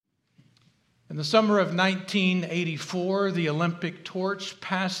In the summer of 1984, the Olympic torch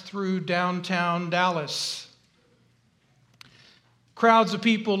passed through downtown Dallas. Crowds of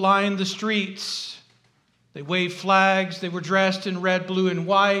people lined the streets. They waved flags. They were dressed in red, blue, and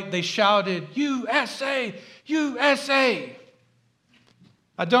white. They shouted, "USA! USA!"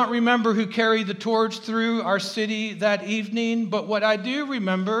 I don't remember who carried the torch through our city that evening, but what I do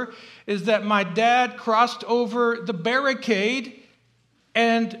remember is that my dad crossed over the barricade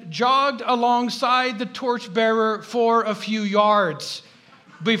and jogged alongside the torchbearer for a few yards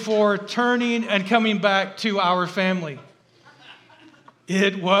before turning and coming back to our family.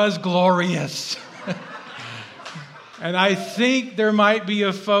 It was glorious. And I think there might be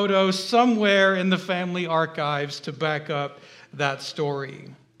a photo somewhere in the family archives to back up that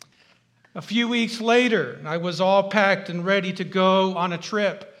story. A few weeks later, I was all packed and ready to go on a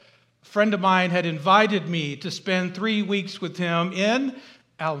trip. A friend of mine had invited me to spend 3 weeks with him in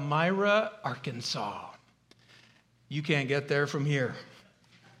Elmira, Arkansas. You can't get there from here.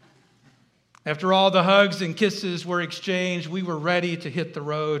 After all the hugs and kisses were exchanged, we were ready to hit the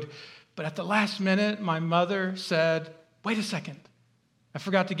road. But at the last minute, my mother said, "Wait a second, I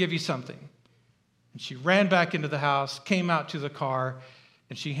forgot to give you something." And she ran back into the house, came out to the car,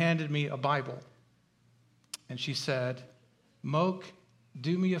 and she handed me a Bible. And she said, "Moke,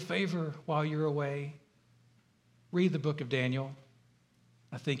 do me a favor while you're away. Read the book of Daniel.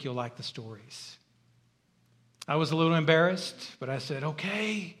 I think you'll like the stories." I was a little embarrassed, but I said,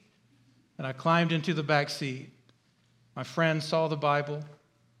 "Okay." And I climbed into the back seat. My friend saw the Bible.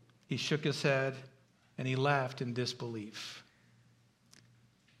 He shook his head, and he laughed in disbelief.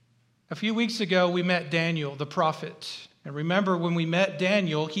 A few weeks ago, we met Daniel, the prophet. And remember, when we met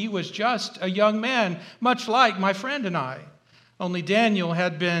Daniel, he was just a young man, much like my friend and I. Only Daniel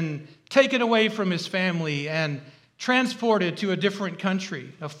had been taken away from his family and transported to a different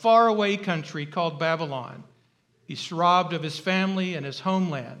country, a faraway country called Babylon. He's robbed of his family and his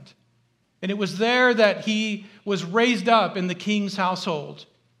homeland. And it was there that he was raised up in the king's household,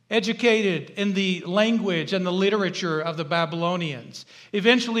 educated in the language and the literature of the Babylonians,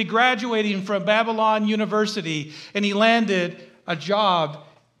 eventually graduating from Babylon University, and he landed a job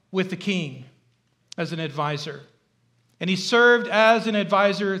with the king as an advisor. And he served as an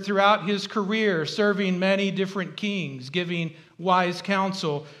advisor throughout his career, serving many different kings, giving wise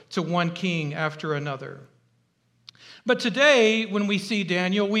counsel to one king after another. But today, when we see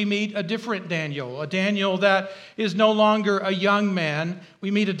Daniel, we meet a different Daniel, a Daniel that is no longer a young man.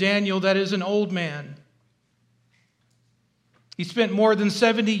 We meet a Daniel that is an old man. He spent more than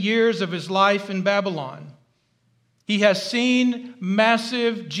 70 years of his life in Babylon. He has seen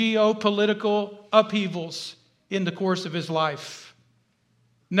massive geopolitical upheavals in the course of his life.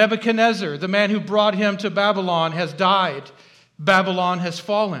 Nebuchadnezzar, the man who brought him to Babylon, has died. Babylon has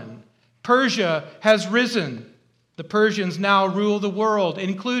fallen. Persia has risen. The Persians now rule the world,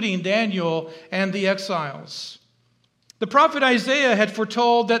 including Daniel and the exiles. The prophet Isaiah had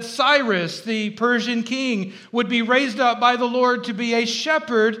foretold that Cyrus, the Persian king, would be raised up by the Lord to be a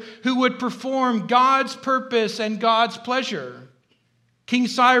shepherd who would perform God's purpose and God's pleasure. King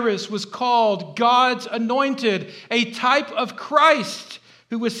Cyrus was called God's anointed, a type of Christ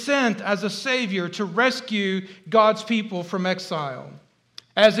who was sent as a savior to rescue God's people from exile.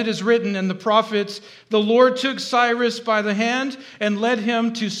 As it is written in the prophets, the Lord took Cyrus by the hand and led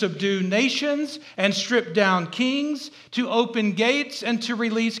him to subdue nations and strip down kings, to open gates and to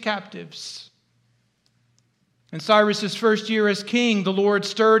release captives. In Cyrus's first year as king, the Lord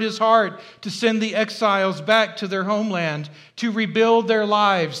stirred his heart to send the exiles back to their homeland, to rebuild their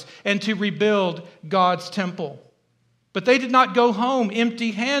lives and to rebuild God's temple. But they did not go home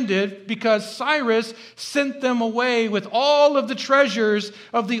empty-handed, because Cyrus sent them away with all of the treasures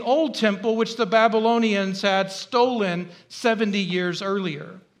of the old temple which the Babylonians had stolen 70 years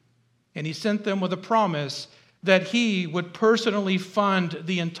earlier. And he sent them with a promise that he would personally fund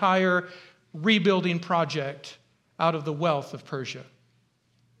the entire rebuilding project out of the wealth of Persia.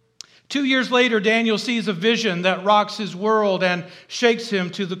 2 years later, Daniel sees a vision that rocks his world and shakes him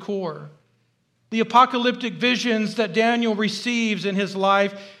to the core. The apocalyptic visions that Daniel receives in his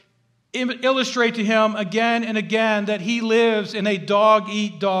life illustrate to him again and again that he lives in a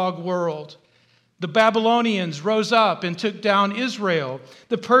dog-eat-dog world. The Babylonians rose up and took down Israel.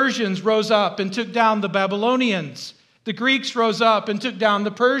 The Persians rose up and took down the Babylonians. The Greeks rose up and took down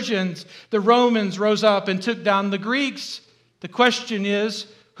the Persians. The Romans rose up and took down the Greeks. The question is,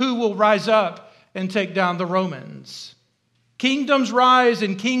 who will rise up and take down the Romans? Kingdoms rise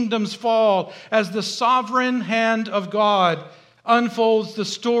and kingdoms fall as the sovereign hand of God unfolds the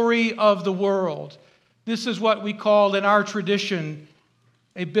story of the world. This is what we call in our tradition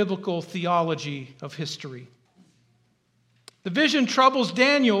a biblical theology of history. The vision troubles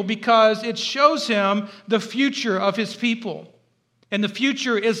Daniel because it shows him the future of his people. And the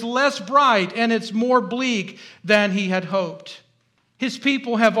future is less bright and it's more bleak than he had hoped. His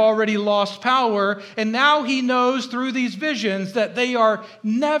people have already lost power, and now he knows through these visions that they are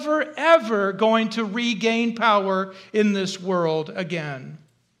never, ever going to regain power in this world again.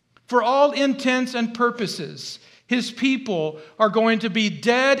 For all intents and purposes, his people are going to be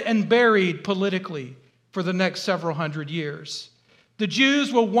dead and buried politically for the next several hundred years. The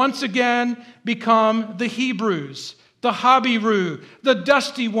Jews will once again become the Hebrews, the Habiru, the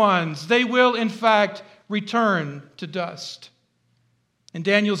dusty ones. They will, in fact, return to dust. In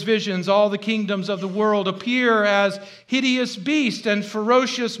Daniel's visions, all the kingdoms of the world appear as hideous beasts and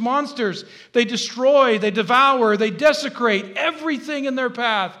ferocious monsters. They destroy, they devour, they desecrate everything in their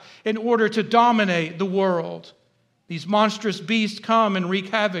path in order to dominate the world. These monstrous beasts come and wreak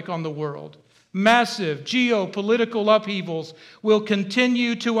havoc on the world. Massive geopolitical upheavals will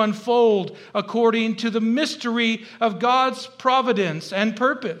continue to unfold according to the mystery of God's providence and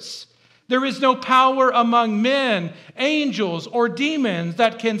purpose. There is no power among men, angels, or demons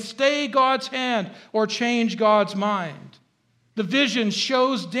that can stay God's hand or change God's mind. The vision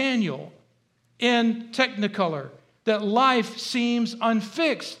shows Daniel in Technicolor that life seems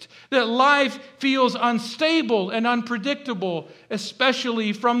unfixed, that life feels unstable and unpredictable,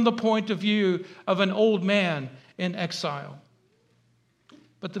 especially from the point of view of an old man in exile.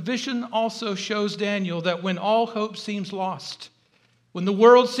 But the vision also shows Daniel that when all hope seems lost, when the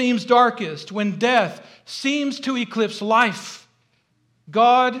world seems darkest, when death seems to eclipse life,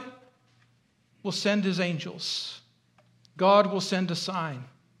 God will send his angels. God will send a sign.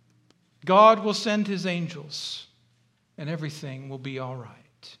 God will send his angels, and everything will be all right.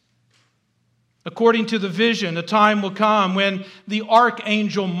 According to the vision, a time will come when the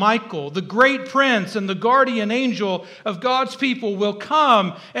archangel Michael, the great prince and the guardian angel of God's people, will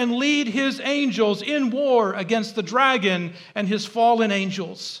come and lead his angels in war against the dragon and his fallen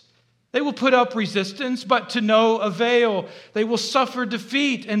angels. They will put up resistance, but to no avail. They will suffer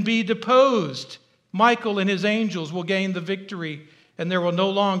defeat and be deposed. Michael and his angels will gain the victory, and there will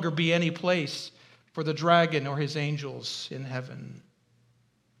no longer be any place for the dragon or his angels in heaven.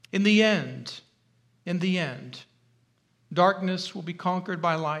 In the end, darkness will be conquered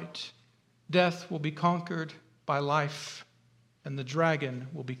by light, death will be conquered by life, and the dragon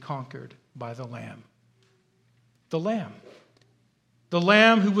will be conquered by the Lamb. The Lamb. The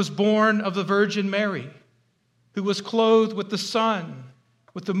Lamb who was born of the Virgin Mary, who was clothed with the sun,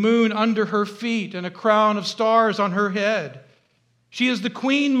 with the moon under her feet and a crown of stars on her head. She is the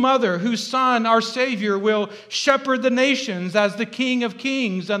Queen Mother whose Son, our Savior, will shepherd the nations as the King of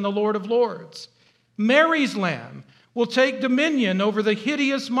Kings and the Lord of Lords. Mary's Lamb will take dominion over the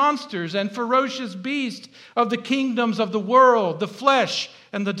hideous monsters and ferocious beasts of the kingdoms of the world, the flesh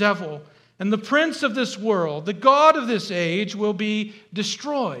and the devil. And the prince of this world, the God of this age, will be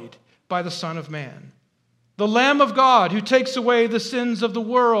destroyed by the Son of Man. The Lamb of God, who takes away the sins of the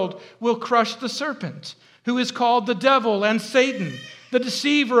world, will crush the serpent, who is called the devil and Satan, the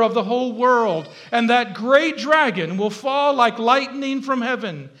deceiver of the whole world. And that great dragon will fall like lightning from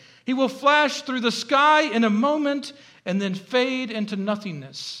heaven. He will flash through the sky in a moment and then fade into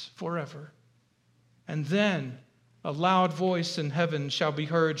nothingness forever. And then a loud voice in heaven shall be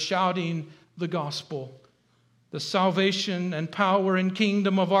heard shouting the gospel. The salvation and power and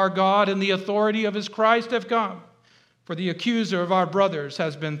kingdom of our God and the authority of his Christ have come, for the accuser of our brothers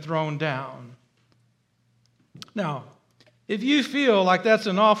has been thrown down. Now, if you feel like that's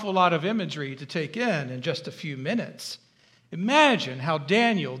an awful lot of imagery to take in just a few minutes, imagine how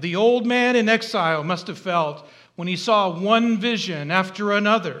Daniel, the old man in exile, must have felt when he saw one vision after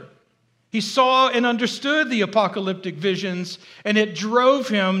another. He saw and understood the apocalyptic visions, and it drove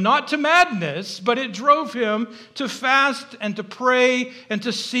him not to madness, but it drove him to fast and to pray and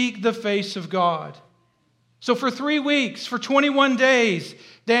to seek the face of God. So for 3 weeks, for 21 days,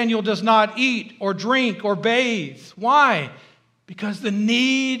 Daniel does not eat or drink or bathe. Why? Because the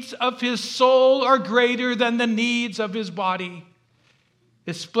needs of his soul are greater than the needs of his body.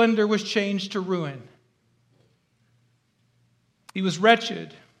 His splendor was changed to ruin. He was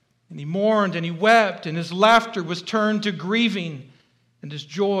wretched, and he mourned and he wept, and his laughter was turned to grieving, and his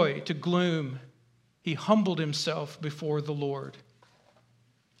joy to gloom. He humbled himself before the Lord.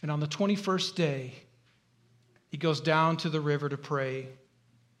 And on the 21st day, he goes down to the river to pray.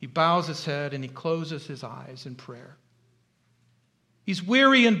 He bows his head and he closes his eyes in prayer. He's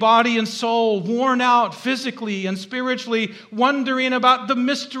weary in body and soul, worn out physically and spiritually, wondering about the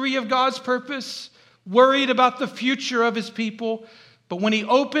mystery of God's purpose, worried about the future of his people. But when he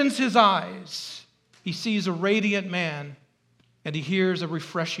opens his eyes, he sees a radiant man and he hears a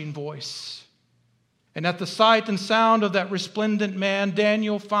refreshing voice. And at the sight and sound of that resplendent man,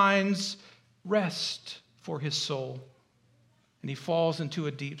 Daniel finds rest for his soul, and he falls into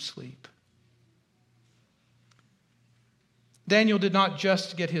a deep sleep. Daniel did not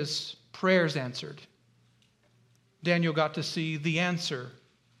just get his prayers answered. Daniel got to see the answer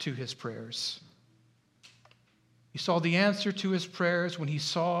to his prayers. He saw the answer to his prayers when he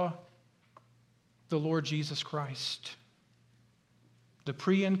saw the Lord Jesus Christ, the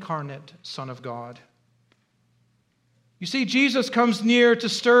pre-incarnate Son of God. You see, Jesus comes near to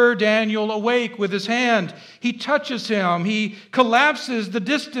stir Daniel awake with his hand. He touches him. He collapses the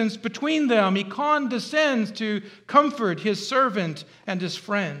distance between them. He condescends to comfort his servant and his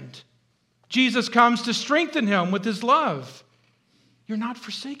friend. Jesus comes to strengthen him with his love. You're not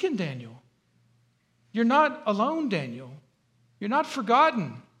forsaken, Daniel. You're not alone, Daniel. You're not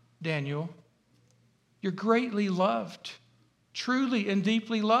forgotten, Daniel. You're greatly loved, truly and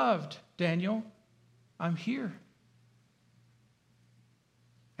deeply loved, Daniel. I'm here.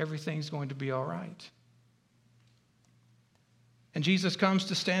 Everything's going to be all right. And Jesus comes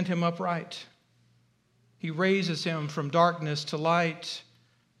to stand him upright. He raises him from darkness to light,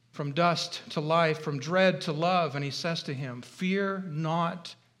 from dust to life, from dread to love. And he says to him, "Fear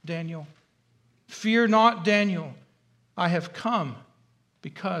not, Daniel. Fear not, Daniel. I have come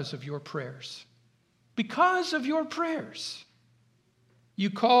because of your prayers." Because of your prayers. You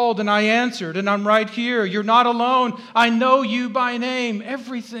called and I answered, and I'm right here. You're not alone. I know you by name.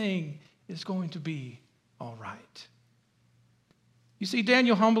 Everything is going to be all right. You see,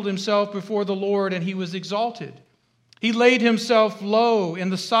 Daniel humbled himself before the Lord, and he was exalted. He laid himself low in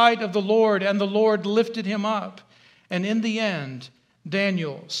the sight of the Lord, and the Lord lifted him up. And in the end,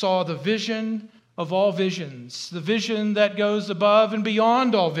 Daniel saw the vision of all visions, the vision that goes above and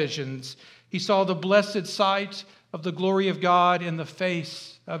beyond all visions. He saw the blessed sight of the glory of God in the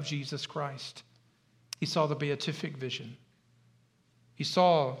face of Jesus Christ. He saw the beatific vision. He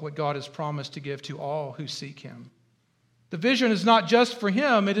saw what God has promised to give to all who seek him. The vision is not just for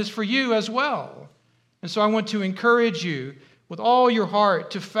him, it is for you as well. And so I want to encourage you with all your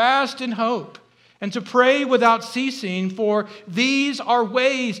heart to fast in hope and to pray without ceasing, for these are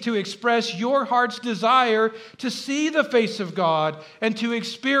ways to express your heart's desire to see the face of God and to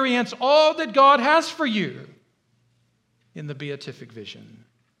experience all that God has for you in the beatific vision.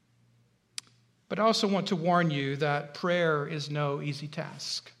 But I also want to warn you that prayer is no easy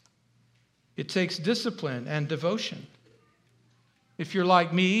task. It takes discipline and devotion. If you're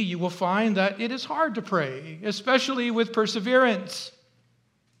like me, you will find that it is hard to pray, especially with perseverance.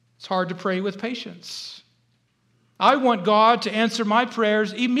 It's hard to pray with patience. I want God to answer my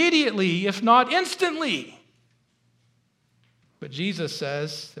prayers immediately, if not instantly. But Jesus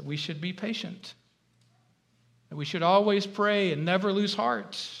says that we should be patient. And we should always pray and never lose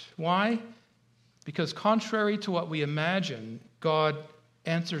heart. Why? Because contrary to what we imagine, God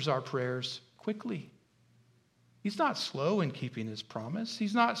answers our prayers quickly. He's not slow in keeping his promise.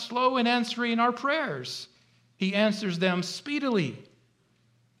 He's not slow in answering our prayers. He answers them speedily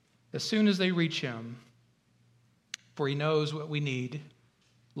as soon as they reach him, for he knows what we need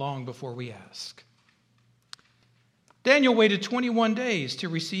long before we ask. Daniel waited 21 days to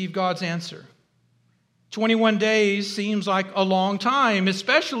receive God's answer. 21 days seems like a long time,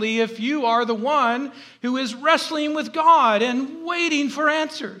 especially if you are the one who is wrestling with God and waiting for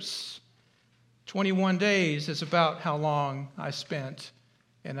answers. 21 days is about how long I spent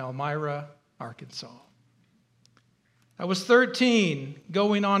in Elmira, Arkansas. I was 13,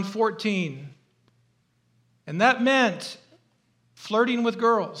 going on 14, and that meant flirting with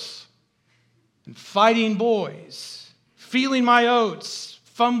girls and fighting boys, feeling my oats,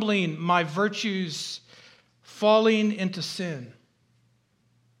 fumbling my virtues, falling into sin,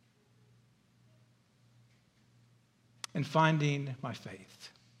 and finding my faith.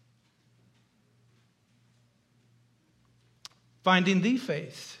 Finding the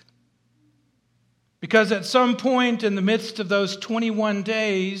faith. Because at some point in the midst of those 21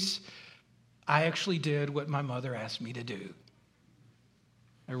 days, I actually did what my mother asked me to do.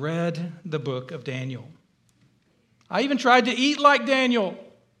 I read the book of Daniel. I even tried to eat like Daniel,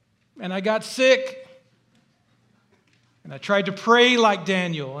 and I got sick. And I tried to pray like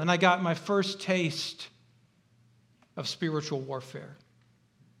Daniel, and I got my first taste of spiritual warfare.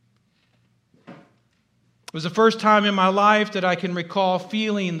 It was the first time in my life that I can recall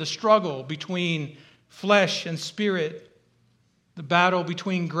feeling the struggle between flesh and spirit, the battle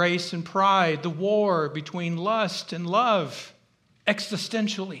between grace and pride, the war between lust and love,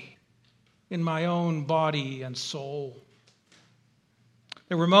 existentially in my own body and soul.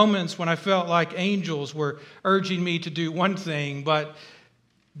 There were moments when I felt like angels were urging me to do one thing, but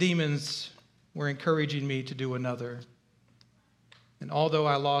demons were encouraging me to do another. And although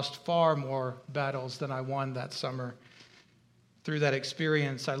I lost far more battles than I won that summer, through that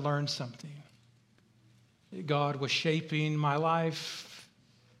experience, I learned something. God was shaping my life,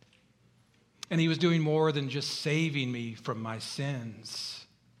 and He was doing more than just saving me from my sins.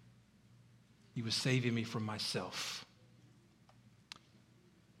 He was saving me from myself.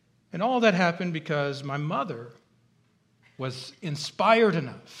 And all that happened because my mother was inspired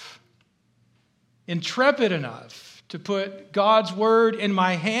enough, intrepid enough to put God's word in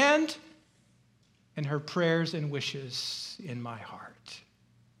my hand and her prayers and wishes in my heart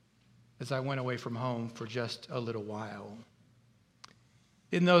as I went away from home for just a little while.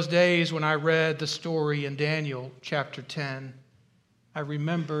 In those days when I read the story in Daniel chapter 10, I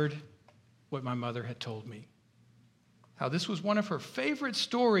remembered what my mother had told me. How this was one of her favorite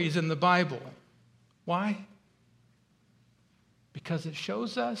stories in the Bible. Why? Because it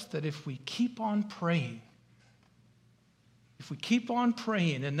shows us that if we keep on praying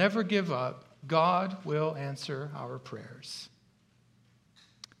and never give up, God will answer our prayers.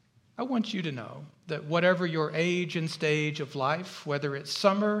 I want you to know that whatever your age and stage of life, whether it's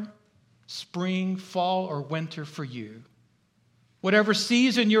summer, spring, fall, or winter for you, whatever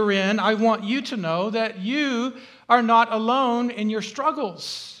season you're in, I want you to know that you are not alone in your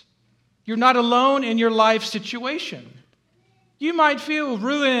struggles. You're not alone in your life situation. You might feel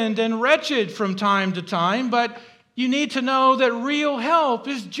ruined and wretched from time to time, but you need to know that real help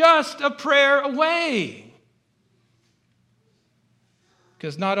is just a prayer away.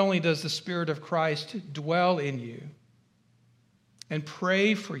 Because not only does the Spirit of Christ dwell in you and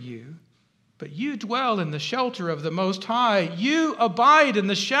pray for you, but you dwell in the shelter of the Most High. You abide in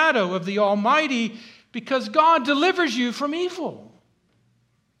the shadow of the Almighty because God delivers you from evil.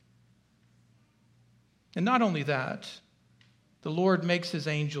 And not only that, the Lord makes His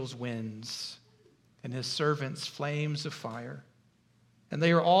angels winds and His servants flames of fire. And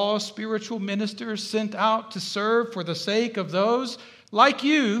they are all spiritual ministers sent out to serve for the sake of those like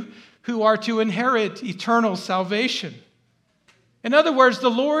you who are to inherit eternal salvation. In other words, the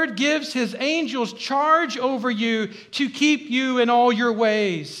Lord gives His angels charge over you to keep you in all your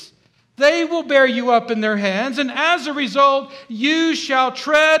ways. They will bear you up in their hands, and as a result, you shall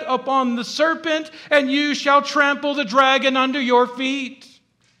tread upon the serpent, and you shall trample the dragon under your feet.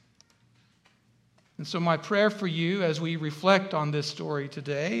 And so my prayer for you as we reflect on this story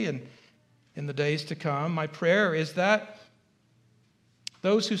today and in the days to come, my prayer is that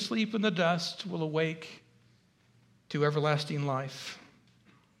those who sleep in the dust will awake to everlasting life.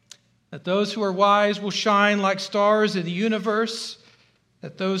 That those who are wise will shine like stars in the universe.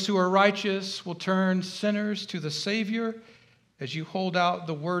 That those who are righteous will turn sinners to the Savior as you hold out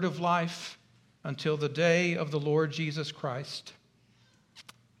the word of life until the day of the Lord Jesus Christ.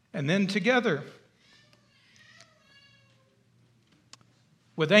 And then together,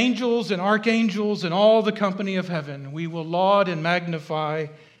 with angels and archangels and all the company of heaven, we will laud and magnify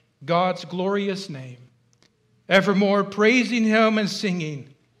God's glorious name, evermore praising Him and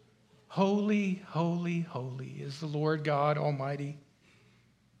singing, "Holy, holy, holy is the Lord God Almighty.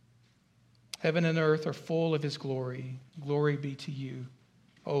 Heaven and earth are full of His glory. Glory be to you,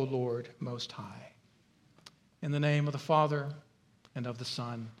 O Lord Most High." In the name of the Father, and of the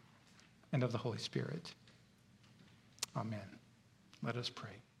Son, and of the Holy Spirit. Amen. Let us pray.